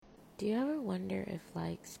Do you ever wonder if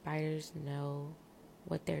like spiders know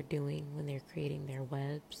what they're doing when they're creating their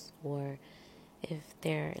webs, or if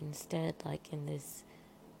they're instead like in this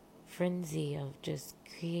frenzy of just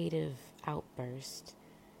creative outburst,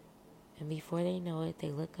 and before they know it they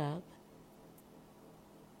look up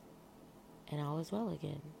and all is well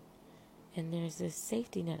again, and there's this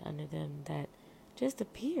safety net under them that just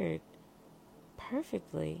appeared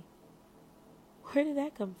perfectly. Where did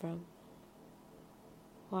that come from?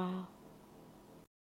 Wow.